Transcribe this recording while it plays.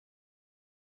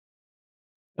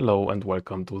Hello and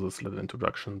welcome to this little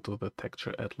introduction to the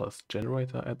Texture Atlas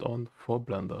Generator add-on for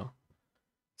Blender.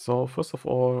 So first of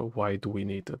all, why do we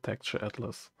need a Texture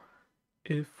Atlas?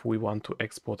 If we want to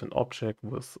export an object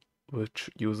which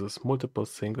uses multiple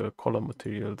single color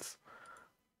materials,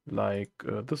 like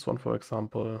this one for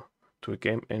example, to a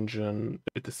game engine,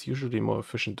 it is usually more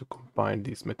efficient to combine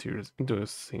these materials into a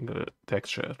single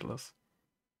Texture Atlas.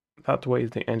 That way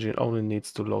the engine only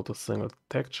needs to load a single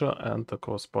texture and the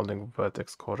corresponding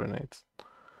vertex coordinates.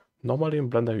 Normally in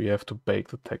Blender you have to bake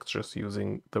the textures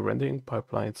using the rendering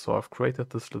pipeline, so I've created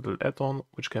this little add-on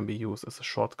which can be used as a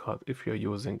shortcut if you're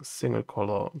using single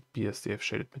color BSDF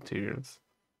shaded materials.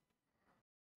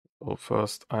 So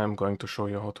first I'm going to show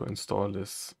you how to install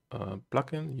this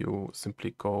plugin. You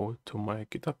simply go to my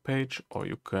GitHub page or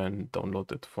you can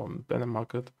download it from Blender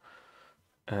Market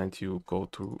and you go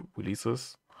to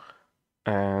releases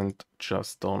and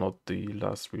just download the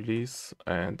last release,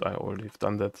 and I already have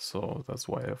done that, so that's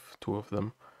why I have two of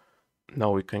them.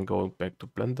 Now we can go back to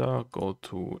Blender, go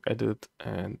to Edit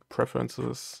and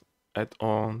Preferences,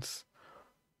 Add-ons,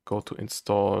 go to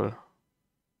Install,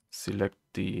 select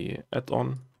the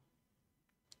add-on,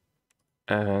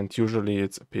 and usually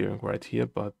it's appearing right here,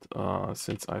 but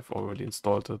since I've already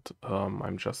installed it,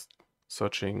 I'm just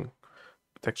searching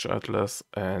Texture Atlas,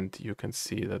 and you can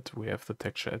see that we have the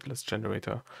Texture Atlas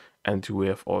generator, and we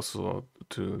have also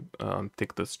to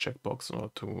tick this checkbox in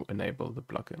order to enable the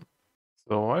plugin.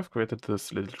 So I've created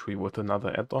this little tree with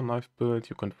another add-on I've built.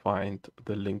 You can find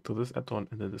the link to this add-on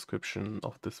in the description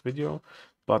of this video,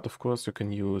 but of course you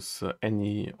can use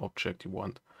any object you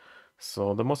want.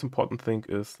 So the most important thing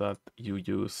is that you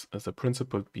use as a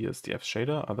principled BSDF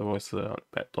shader, otherwise the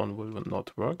add-on will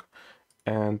not work.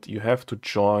 And you have to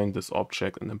join this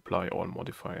object and apply all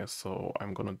modifiers. So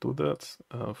I'm gonna do that.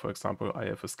 For example, I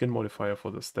have a skin modifier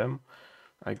for the stem.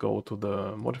 I go to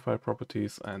the modifier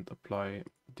properties and apply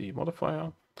the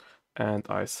modifier. And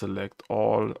I select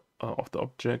all of the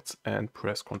objects and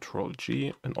press Ctrl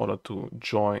G in order to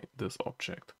join this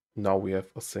object. Now we have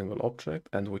a single object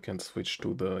and we can switch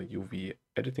to the UV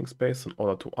editing space in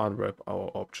order to unwrap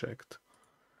our object.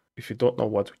 If you don't know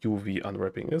what UV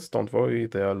unwrapping is, don't worry,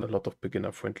 there are a lot of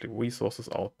beginner-friendly resources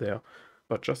out there.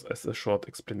 But just as a short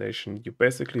explanation, you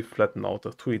basically flatten out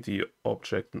a 3D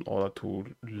object in order to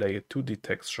lay a 2D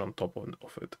texture on top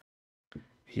of it.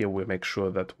 Here we make sure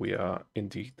that we are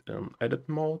indeed in edit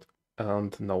mode,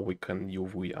 and now we can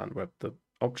UV unwrap the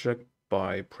object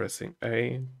by pressing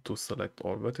A to select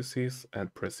all vertices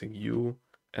and pressing U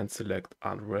and select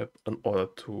unwrap in order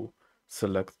to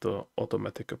select the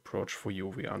automatic approach for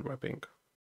UV unwrapping.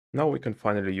 Now we can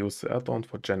finally use the add-on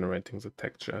for generating the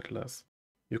Texture Atlas.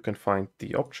 You can find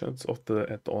the options of the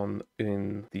add-on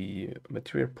in the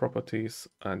material properties,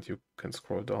 and you can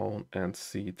scroll down and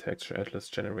see Texture Atlas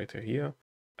Generator here.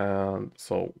 And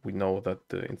so we know that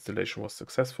the installation was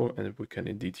successful and we can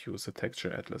indeed use the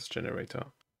Texture Atlas Generator.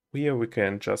 Here we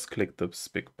can just click this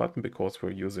big button because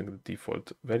we're using the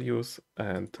default values,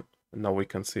 and now we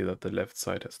can see that the left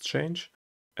side has changed.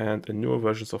 And in newer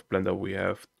versions of Blender we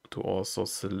have to also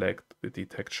select the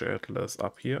Texture Atlas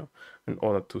up here in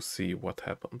order to see what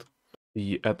happened.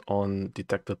 The add-on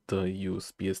detected the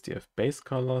used BSDF base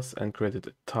colors and created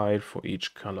a tile for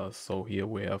each color. So here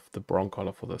we have the brown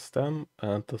color for the stem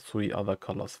and the 3 other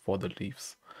colors for the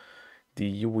leaves.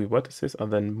 The UV vertices are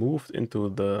then moved into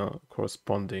the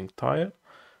corresponding tile.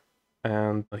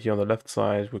 And here on the left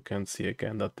side, we can see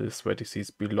again that these vertices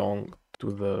belong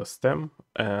to the stem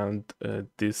and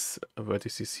these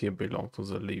vertices here belong to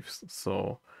the leaves.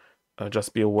 So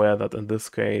just be aware that in this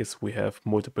case, we have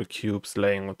multiple cubes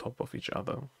laying on top of each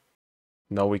other.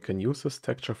 Now we can use this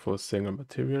texture for a single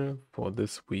material. For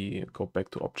this, we go back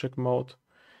to object mode.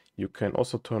 You can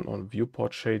also turn on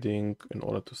viewport shading in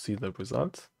order to see the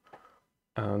results.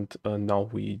 And now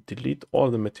we delete all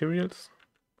the materials.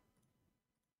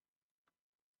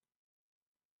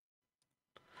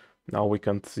 Now we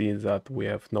can see that we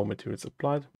have no materials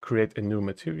applied. Create a new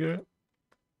material,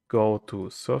 go to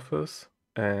surface,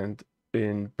 and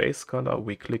in base color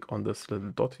we click on this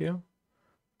little dot here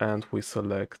and we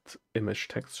select image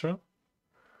texture.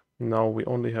 Now we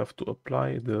only have to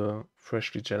apply the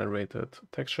freshly generated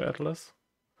Texture Atlas,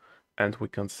 and we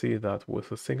can see that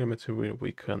with a single material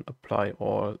we can apply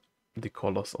all the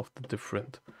colors of the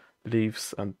different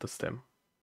leaves and the stem.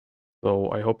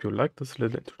 So I hope you liked this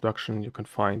little introduction. You can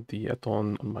find the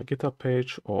add-on on my GitHub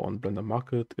page or on Blender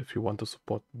Market if you want to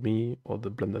support me or the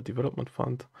Blender Development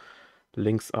Fund.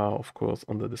 Links are of course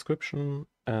on the description,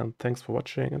 and thanks for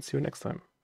watching and see you next time.